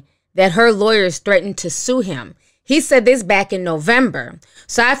say that her lawyers threatened to sue him. He said this back in November.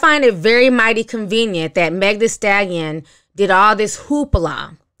 So I find it very mighty convenient that Meg Thee Stallion did all this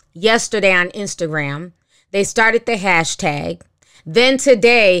hoopla yesterday on Instagram. They started the hashtag. Then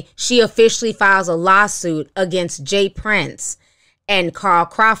today, she officially files a lawsuit against Jay Prince and Carl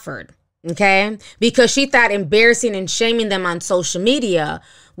Crawford, okay? Because she thought embarrassing and shaming them on social media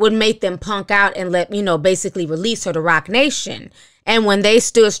would make them punk out and basically release her to Roc Nation. And when they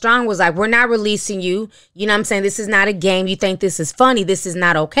stood strong, was like, we're not releasing you. You know what I'm saying? This is not a game. You think this is funny. This is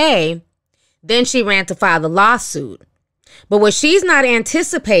not okay. Then she ran to file the lawsuit. But what she's not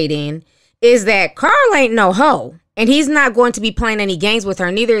anticipating is that Carl ain't no hoe. And he's not going to be playing any games with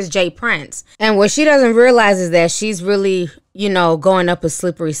her. Neither is Jay Prince. And what she doesn't realize is that she's really, going up a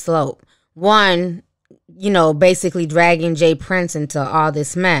slippery slope. One, basically dragging Jay Prince into all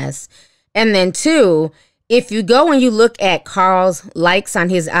this mess. And then two, if you go and you look at Carl's likes on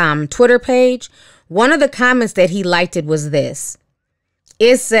his Twitter page, one of the comments that he liked was this.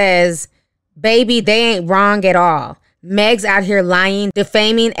 It says, baby, they ain't wrong at all. Meg's out here lying,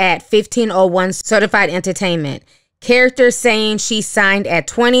 defaming at 1501 Certified Entertainment. Character saying she signed at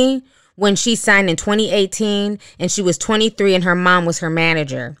 20 when she signed in 2018 and she was 23 and her mom was her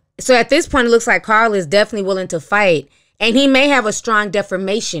manager. So at this point, it looks like Carl is definitely willing to fight, and he may have a strong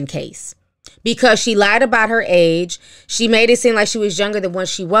defamation case because she lied about her age. She made it seem like she was younger than what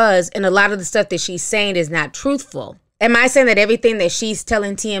she was, and a lot of the stuff that she's saying is not truthful. Am I saying that everything that she's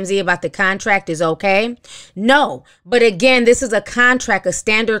telling TMZ about the contract is okay? No. But again, this is a contract, a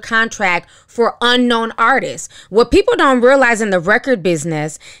standard contract for unknown artists. What people don't realize in the record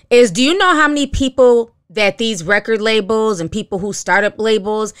business is, do you know how many people that these record labels and people who start up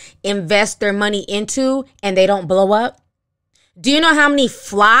labels invest their money into and they don't blow up? Do you know how many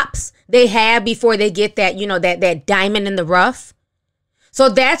flops they have before they get that, that diamond in the rough? So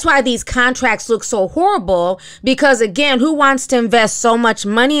that's why these contracts look so horrible, because again, who wants to invest so much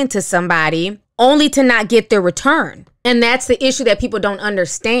money into somebody only to not get their return? And that's the issue that people don't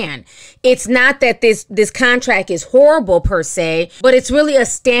understand. It's not that this contract is horrible per se, but it's really a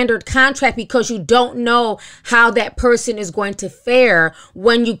standard contract because you don't know how that person is going to fare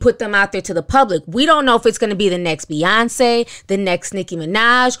when you put them out there to the public. We don't know if it's going to be the next Beyonce, the next Nicki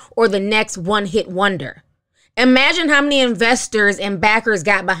Minaj, or the next one-hit wonder. Imagine how many investors and backers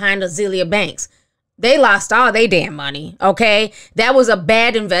got behind Azealia Banks. They lost all their damn money, okay? That was a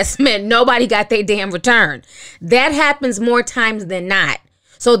bad investment. Nobody got their damn return. That happens more times than not.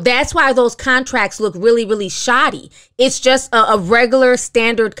 So that's why those contracts look really, really shoddy. It's just a regular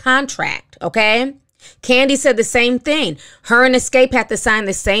standard contract, okay? Candy said the same thing. Her and Escape had to sign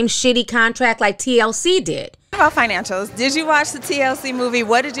the same shitty contract like TLC did. About financials, did you watch the TLC movie?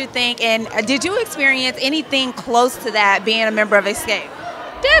 What did you think? And did you experience anything close to that being a member of Escape?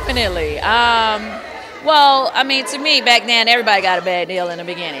 Definitely. Well, I mean, to me, back then, everybody got a bad deal in the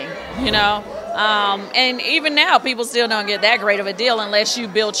beginning, you know? And even now, people still don't get that great of a deal unless you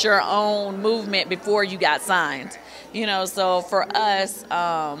built your own movement before you got signed. You know, so for us,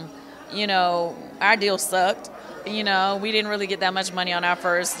 you know, our deal sucked. You know, we didn't really get that much money on our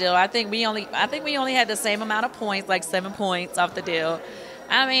first deal. I think we only had the same amount of points, like 7 points off the deal.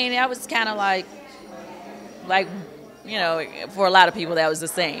 I mean, that was kind of like, you know, for a lot of people, that was the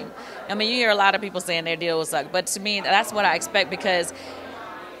same. I mean, you hear a lot of people saying their deal will suck, but to me, that's what I expect, because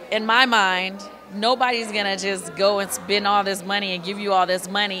in my mind, nobody's going to just go and spend all this money and give you all this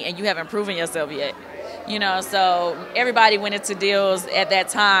money and you haven't proven yourself yet. You know, so everybody went into deals at that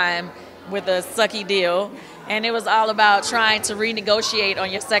time with a sucky deal, and it was all about trying to renegotiate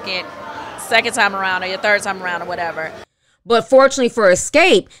on your second time around or your third time around or whatever. But fortunately for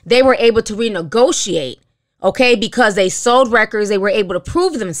Escape, they were able to renegotiate. Okay, because they sold records, they were able to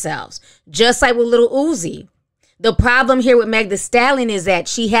prove themselves, just like with Lil Uzi. The problem here with Meg Thee Stallion is that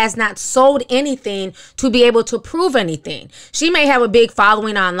she has not sold anything to be able to prove anything. She may have a big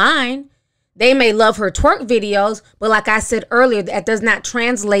following online. They may love her twerk videos, but like I said earlier, that does not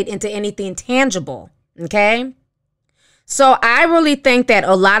translate into anything tangible. Okay? So I really think that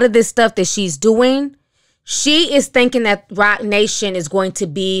a lot of this stuff that she's doing, she is thinking that Roc Nation is going to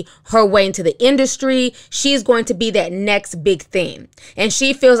be her way into the industry. She's going to be that next big thing. And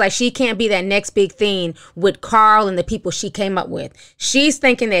she feels like she can't be that next big thing with Carl and the people she came up with. She's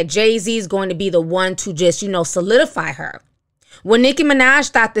thinking that Jay-Z is going to be the one to just, you know, solidify her. Well, Nicki Minaj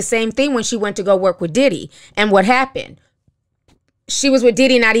thought the same thing when she went to go work with Diddy. And what happened? She was with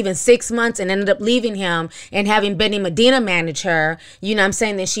Diddy not even 6 months and ended up leaving him and having Benny Medina manage her. You know what I'm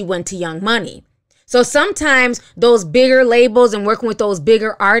saying? Then she went to Young Money. So sometimes those bigger labels and working with those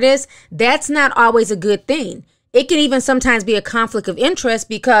bigger artists, that's not always a good thing. It can even sometimes be a conflict of interest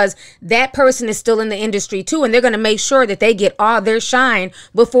because that person is still in the industry too, and they're going to make sure that they get all their shine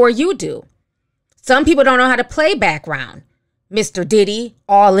before you do. Some people don't know how to play background. Mr. Diddy,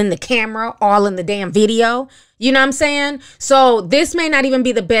 all in the camera, all in the damn video. You know what I'm saying? So this may not even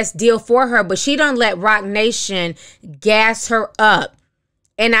be the best deal for her, but she don't let Roc Nation gas her up.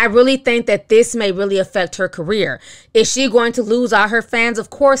 And I really think that this may really affect her career. Is she going to lose all her fans? Of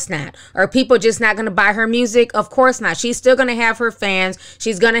course not. Are people just not going to buy her music? Of course not. She's still going to have her fans.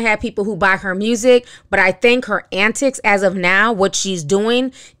 She's going to have people who buy her music. But I think her antics as of now, what she's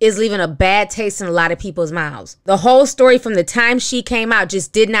doing, is leaving a bad taste in a lot of people's mouths. The whole story from the time she came out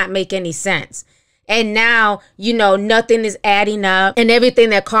just did not make any sense. And now, you know, nothing is adding up. And everything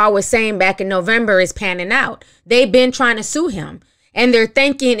that Carl was saying back in November is panning out. They've been trying to sue him. And they're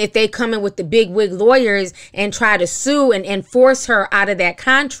thinking if they come in with the big wig lawyers and try to sue and force her out of that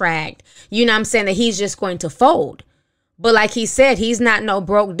contract, you know what I'm saying, that he's just going to fold. But like he said, he's not no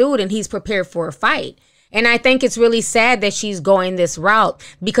broke dude and he's prepared for a fight. And I think it's really sad that she's going this route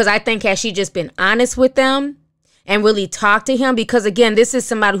because I think had she just been honest with them and really talked to him, because again, this is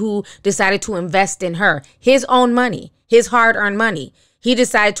somebody who decided to invest in her, his own money, his hard-earned money. He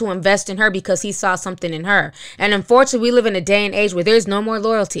decided to invest in her because he saw something in her. And unfortunately, we live in a day and age where there's no more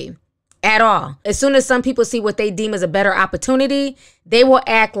loyalty at all. As soon as some people see what they deem as a better opportunity, they will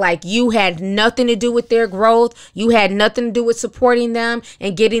act like you had nothing to do with their growth. You had nothing to do with supporting them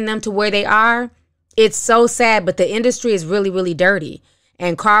and getting them to where they are. It's so sad, but the industry is really, really dirty.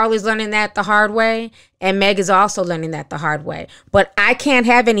 And Carl is learning that the hard way. And Meg is also learning that the hard way. But I can't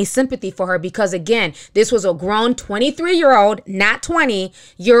have any sympathy for her because, again, this was a grown 23-year-old, not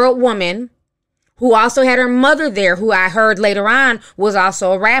 20-year-old woman who also had her mother there, who I heard later on was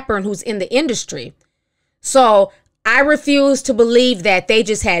also a rapper and who's in the industry. So I refuse to believe that they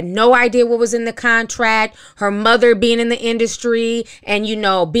just had no idea what was in the contract. Her mother being in the industry and, you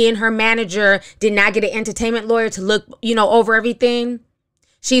know, being her manager did not get an entertainment lawyer to look, you know, over everything.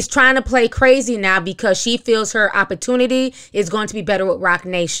 She's trying to play crazy now because she feels her opportunity is going to be better with Roc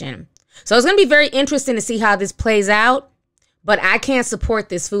Nation. So it's going to be very interesting to see how this plays out. But I can't support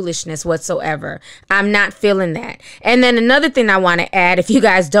this foolishness whatsoever. I'm not feeling that. And then another thing I want to add, if you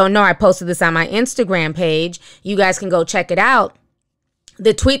guys don't know, I posted this on my Instagram page. You guys can go check it out.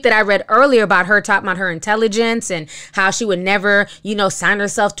 The tweet that I read earlier about her talking about her intelligence and how she would never, you know, sign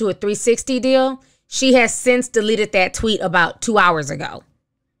herself to a 360 deal. she has since deleted that tweet about 2 hours ago.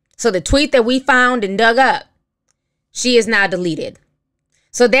 So the tweet that we found and dug up, she is now deleted.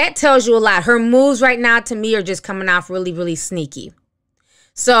 So that tells you a lot. Her moves right now to me are just coming off really, really sneaky.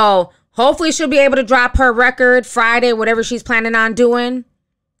 So hopefully she'll be able to drop her record Friday, whatever she's planning on doing.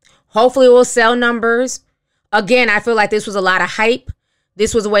 Hopefully it will sell numbers. Again, I feel like this was a lot of hype.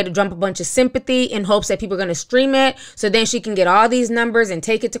 This was a way to drum up a bunch of sympathy in hopes that people are going to stream it. So then she can get all these numbers and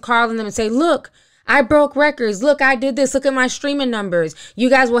take it to Carl and them and say, look, I broke records. Look, I did this. Look at my streaming numbers. You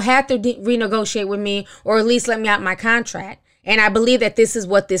guys will have to renegotiate with me or at least let me out my contract. And I believe that this is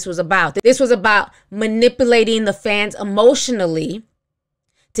what this was about. This was about manipulating the fans emotionally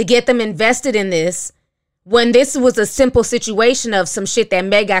to get them invested in this when this was a simple situation of some shit that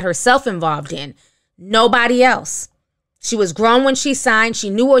Meg got herself involved in. Nobody else. She was grown when she signed. She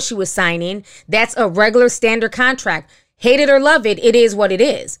knew what she was signing. That's a regular standard contract. Hate it or love it, it is what it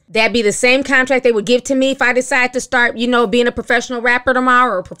is. That'd be the same contract they would give to me if I decide to start, you know, being a professional rapper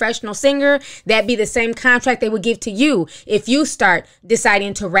tomorrow or a professional singer. That'd be the same contract they would give to you if you start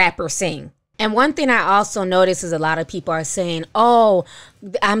deciding to rap or sing. And one thing I also notice is a lot of people are saying, oh,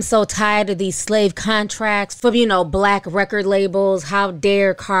 I'm so tired of these slave contracts from, you know, black record labels. How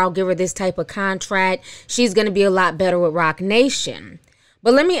dare Carl give her this type of contract? She's going to be a lot better with Roc Nation.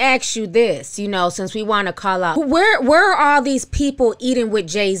 But let me ask you this, you know, since we want to call out, where are all these people eating with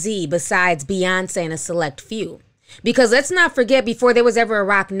Jay-Z besides Beyonce and a select few? Because let's not forget, before there was ever a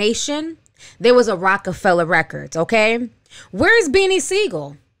Roc Nation, there was a Rockefeller Records, okay? Where's Beanie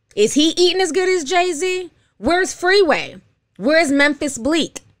Siegel? Is he eating as good as Jay-Z? Where's Freeway? Where's Memphis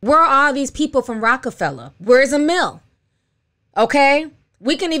Bleak? Where are all these people from Rockefeller? Where's Emil? Okay?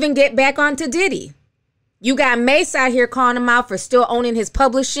 We can even get back onto Diddy. You got Mace out here calling him out for still owning his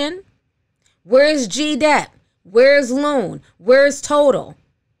publishing. Where's G-Dep? Where's Loon? Where's Total?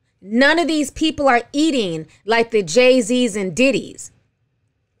 None of these people are eating like the Jay-Z's and Diddy's.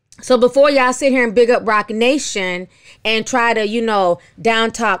 So before y'all sit here and big up Roc Nation and try to, you know, down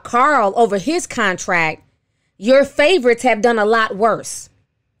talk Carl over his contract, your favorites have done a lot worse.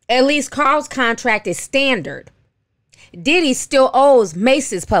 At least Carl's contract is standard. Diddy still owes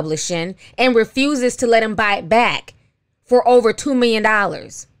Mace's publishing and refuses to let him buy it back for over $2 million.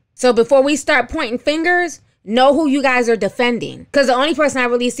 So before we start pointing fingers, know who you guys are defending. Because the only person I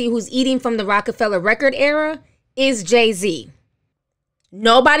really see who's eating from the Rockefeller record era is Jay-Z.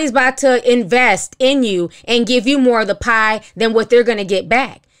 Nobody's about to invest in you and give you more of the pie than what they're going to get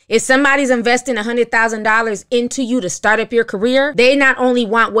back. If somebody's investing $100,000 into you to start up your career, they not only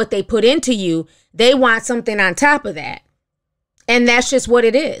want what they put into you, they want something on top of that. And that's just what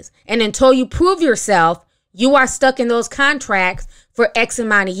it is. And until you prove yourself, you are stuck in those contracts for X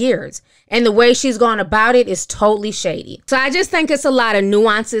amount of years. And the way she's gone about it is totally shady. So I just think it's a lot of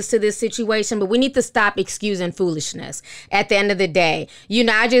nuances to this situation, but we need to stop excusing foolishness at the end of the day. You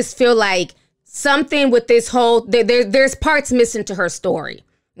know, I just feel like something with this whole, there's parts missing to her story.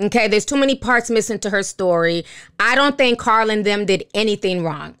 Okay, there's too many parts missing to her story. I don't think Carl and them did anything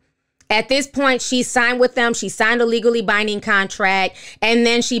wrong. At this point, she signed with them. She signed a legally binding contract, and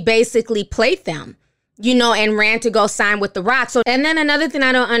then she basically played them, you know, and ran to go sign with The Rock. So, and then another thing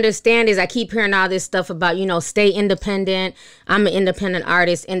I don't understand is I keep hearing all this stuff about, you know, stay independent. I'm an independent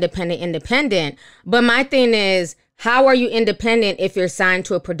artist, independent. But my thing is, how are you independent if you're signed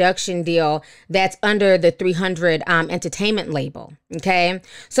to a production deal that's under the 300 Entertainment label? Okay,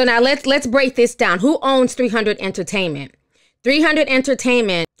 so now let's break this down. Who owns 300 Entertainment? 300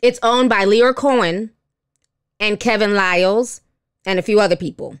 Entertainment, it's owned by Lear Cohen and Kevin Liles and a few other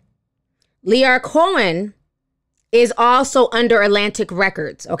people. Lear Cohen is also under Atlantic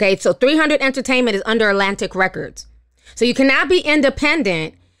Records. Okay, so 300 Entertainment is under Atlantic Records. So you cannot be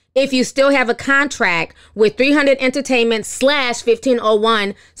independent if you still have a contract with 300 Entertainment /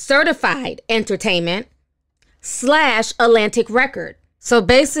 1501 Certified Entertainment / Atlantic Record. So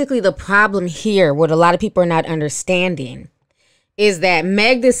basically the problem here, what a lot of people are not understanding, is that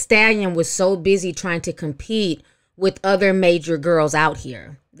Meg Thee Stallion was so busy trying to compete with other major girls out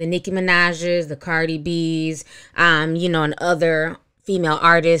here. The Nicki Minaj's, the Cardi B's, you know, and other female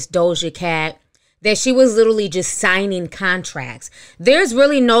artists, Doja Cat, that she was literally just signing contracts. There's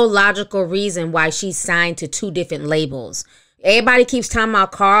really no logical reason why she signed to 2 different labels. Everybody keeps talking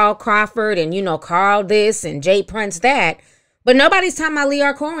about Carl Crawford and, you know, Carl this and Jay Prince that. But nobody's talking about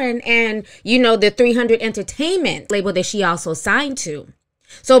Lear Cohen and, you know, the 300 Entertainment label that she also signed to.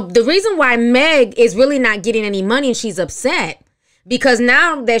 So the reason why Meg is really not getting any money and she's upset, because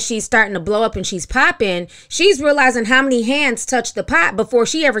now that she's starting to blow up and she's popping, she's realizing how many hands touch the pot before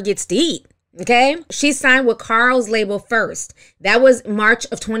she ever gets to eat. Okay, she signed with Carl's label first. That was March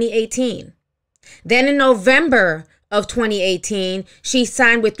of 2018. Then in November of 2018, she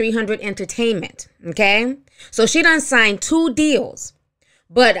signed with 300 Entertainment, okay? So she done signed 2 deals.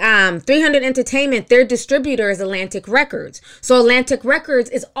 But 300 Entertainment, their distributor is Atlantic Records. So Atlantic Records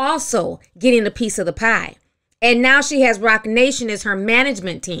is also getting a piece of the pie. And now she has Roc Nation as her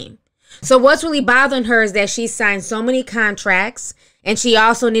management team. So what's really bothering her is that she signed so many contracts, and she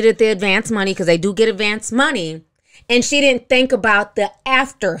also needed the advance money because they do get advance money. And she didn't think about the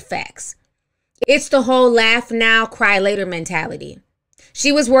after effects. It's the whole laugh now, cry later mentality.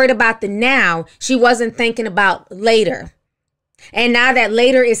 She was worried about the now. She wasn't thinking about later. And now that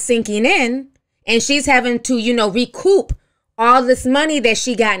later is sinking in, and she's having to, recoup all this money that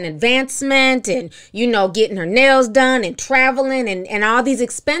she got in advancement and, getting her nails done and traveling and all these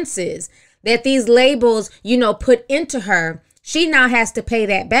expenses that these labels, put into her, she now has to pay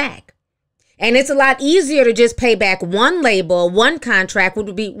that back. And it's a lot easier to just pay back one label, one contract,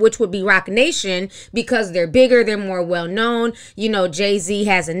 which would be Roc Nation, because they're bigger, they're more well-known. Jay-Z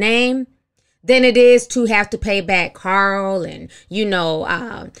has a name. Than it is to have to pay back Carl and,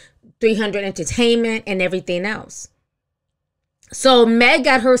 300 Entertainment and everything else. So Meg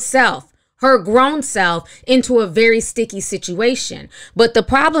got herself, her grown self, into a very sticky situation. But the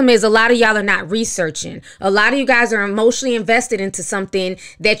problem is a lot of y'all are not researching. A lot of you guys are emotionally invested into something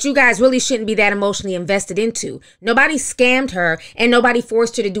that you guys really shouldn't be that emotionally invested into. Nobody scammed her and nobody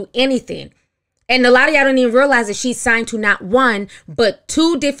forced her to do anything. And a lot of y'all don't even realize that she's signed to not 1, but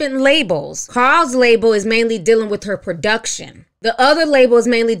 2 different labels. Carl's label is mainly dealing with her production. The other label is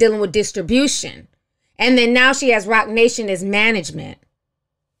mainly dealing with distribution. And then now she has Roc Nation as management.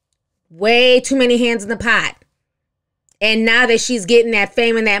 Way too many hands in the pot. And now that she's getting that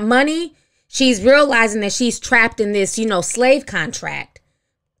fame and that money, she's realizing that she's trapped in this, slave contract.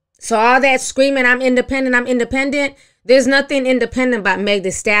 So all that screaming, I'm independent. There's nothing independent about Meg Thee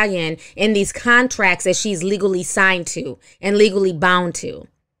Stallion in these contracts that she's legally signed to and legally bound to.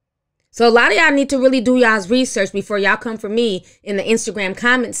 So a lot of y'all need to really do y'all's research before y'all come for me in the Instagram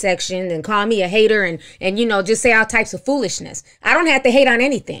comment section and call me a hater and just say all types of foolishness. I don't have to hate on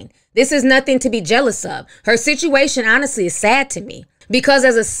anything. This is nothing to be jealous of. Her situation, honestly, is sad to me. Because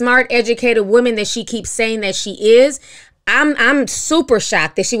as a smart, educated woman that she keeps saying that she is, I'm super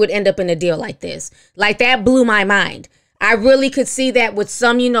shocked that she would end up in a deal like this. Like, that blew my mind. I really could see that with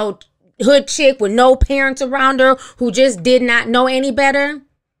some, hood chick with no parents around her who just did not know any better.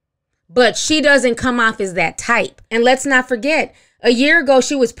 But she doesn't come off as that type. And let's not forget, a year ago,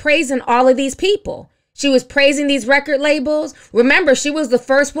 she was praising all of these people. She was praising these record labels. Remember, she was the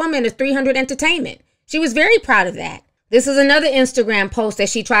first woman at 300 Entertainment. She was very proud of that. This is another Instagram post that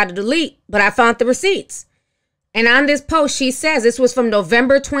she tried to delete, but I found the receipts. And on this post, she says, this was from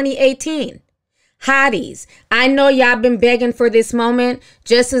November 2018. Hotties, I know y'all been begging for this moment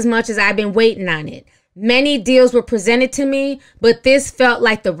just as much as I've been waiting on it. Many deals were presented to me, but this felt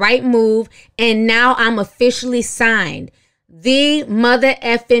like the right move, and now I'm officially signed. The mother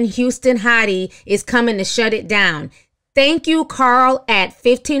effing Houston hottie is coming to shut it down. Thank you, Carl at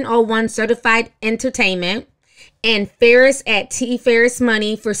 1501 Certified Entertainment and Ferris at T Ferris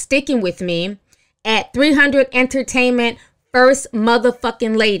Money for sticking with me. At 300 Entertainment, first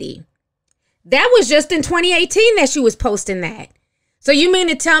motherfucking lady. That was just in 2018 that she was posting that. So you mean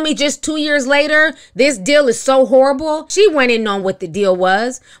to tell me just 2 years later, this deal is so horrible? She went in on what the deal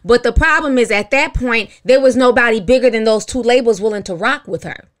was. But the problem is at that point, there was nobody bigger than those 2 labels willing to rock with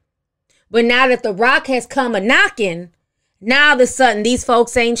her. But now that the rock has come a-knocking, now all of a sudden these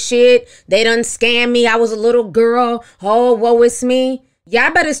folks ain't shit. They done scammed me. I was a little girl. Oh, woe is me.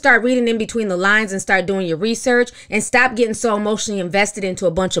 Y'all better start reading in between the lines and start doing your research and stop getting so emotionally invested into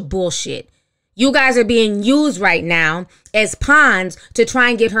a bunch of bullshit. You guys are being used right now as pawns to try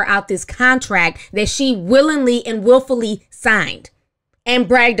and get her out this contract that she willingly and willfully signed and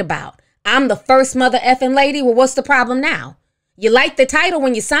bragged about. I'm the first mother effing lady. Well, what's the problem now? You liked the title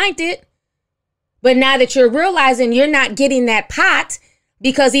when you signed it. But now that you're realizing you're not getting that pot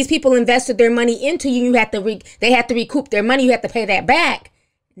because these people invested their money into you, they have to recoup their money. You have to pay that back.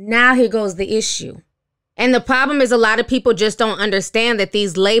 Now here goes the issue. And the problem is a lot of people just don't understand that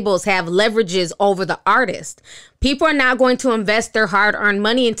these labels have leverages over the artist. People are not going to invest their hard-earned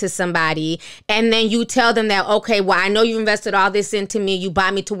money into somebody, and then you tell them that, okay, well, I know you invested all this into me. You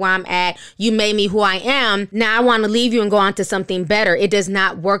brought me to where I'm at. You made me who I am. Now I want to leave you and go on to something better. It does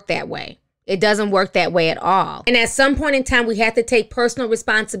not work that way. It doesn't work that way at all. And at some point in time, we have to take personal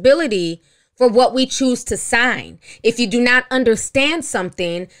responsibility for what we choose to sign. If you do not understand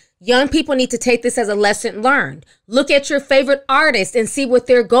something, young people need to take this as a lesson learned. Look at your favorite artist and see what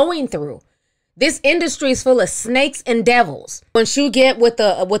they're going through. This industry is full of snakes and devils. Once you get with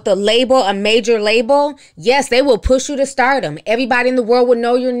a label, a major label, yes, they will push you to stardom. Everybody in the world will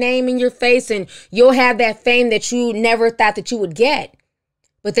know your name and your face, and you'll have that fame that you never thought that you would get.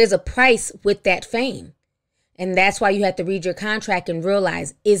 But there's a price with that fame. And that's why you have to read your contract and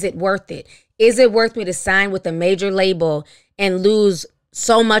realize, is it worth it? Is it worth me to sign with a major label and lose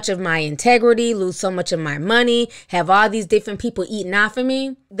so much of my integrity, lose so much of my money, have all these different people eating off of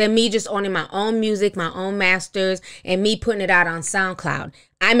me, than me just owning my own music, my own masters, and me putting it out on SoundCloud?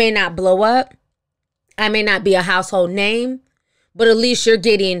 I may not blow up. I may not be a household name, but at least you're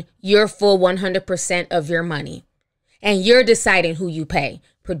getting your full 100% of your money. And you're deciding who you pay.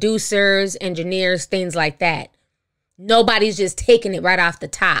 Producers, engineers, things like that. Nobody's just taking it right off the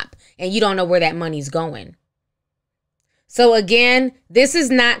top, and you don't know where that money's going. So again, this is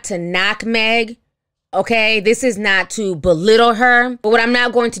not to knock Meg, okay? This is not to belittle her. But what I'm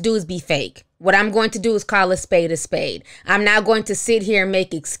not going to do is be fake. What I'm going to do is call a spade a spade. I'm not going to sit here and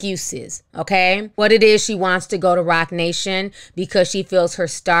make excuses, okay? What it is, she wants to go to Rock Nation because she feels her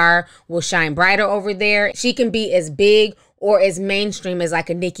star will shine brighter over there. She can be as big or as mainstream as like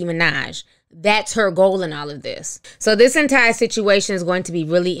a Nicki Minaj. That's her goal in all of this. So this entire situation is going to be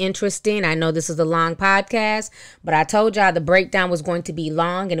really interesting. I know this is a long podcast, but I told y'all the breakdown was going to be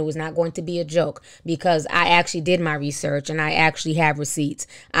long and it was not going to be a joke because I actually did my research and I actually have receipts.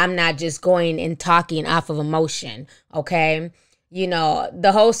 I'm not just going and talking off of emotion, okay? You know,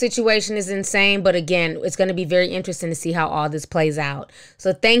 the whole situation is insane, but again, it's going to be very interesting to see how all this plays out.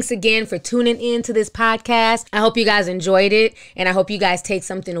 So thanks again for tuning in to this podcast. I hope you guys enjoyed it, and I hope you guys take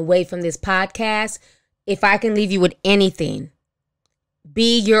something away from this podcast. If I can leave you with anything,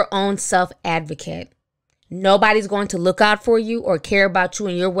 be your own self-advocate. Nobody's going to look out for you or care about you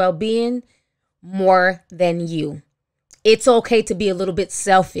and your well-being more than you. It's okay to be a little bit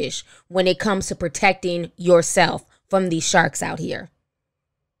selfish when it comes to protecting yourself from these sharks out here.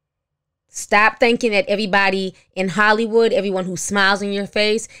 Stop thinking that everybody in Hollywood, everyone who smiles in your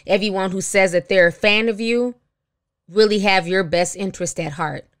face, everyone who says that they're a fan of you, really have your best interest at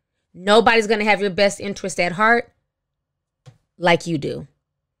heart. Nobody's going to have your best interest at heart like you do.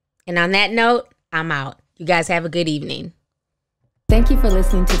 And on that note, I'm out. You guys have a good evening. Thank you for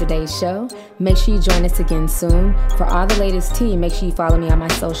listening to today's show. Make sure you join us again soon. For all the latest tea, make sure you follow me on my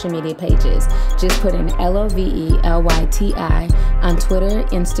social media pages. Just put in Lovelyti on Twitter,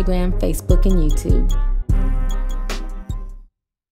 Instagram, Facebook, and YouTube.